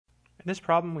In this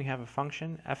problem, we have a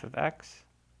function f of x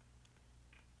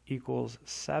equals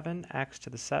 7x to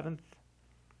the 7th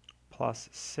plus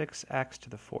 6x to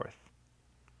the 4th.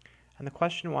 And the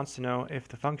question wants to know if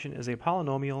the function is a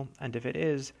polynomial, and if it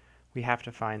is, we have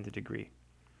to find the degree.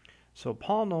 So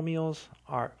polynomials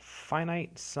are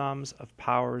finite sums of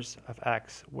powers of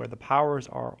x, where the powers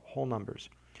are whole numbers.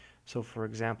 So for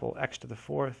example, x to the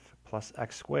 4th plus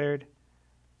x squared,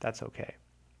 that's okay.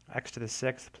 X to the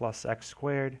 6th plus x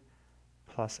squared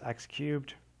plus x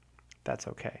cubed, that's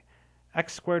okay.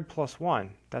 X squared plus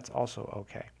 1, that's also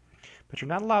okay. But you're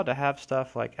not allowed to have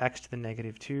stuff like x to the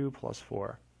negative 2 plus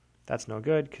 4. That's no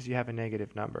good because you have a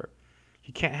negative number.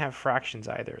 You can't have fractions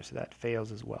either, so that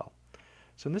fails as well.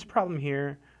 So in this problem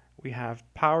here, we have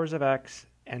powers of x,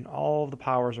 and all of the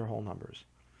powers are whole numbers.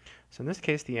 So in this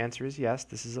case, the answer is yes,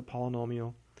 this is a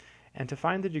polynomial. And to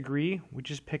find the degree, we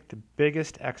just pick the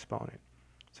biggest exponent.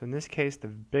 So in this case, the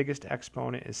biggest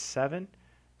exponent is 7.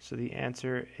 So the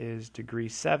answer is degree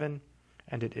 7,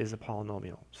 and it is a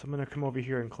polynomial. So I'm going to come over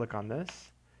here and click on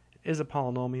this. It is a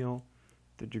polynomial.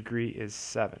 The degree is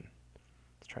 7.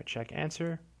 Let's try check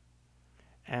answer.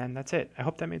 And that's it. I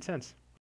hope that made sense.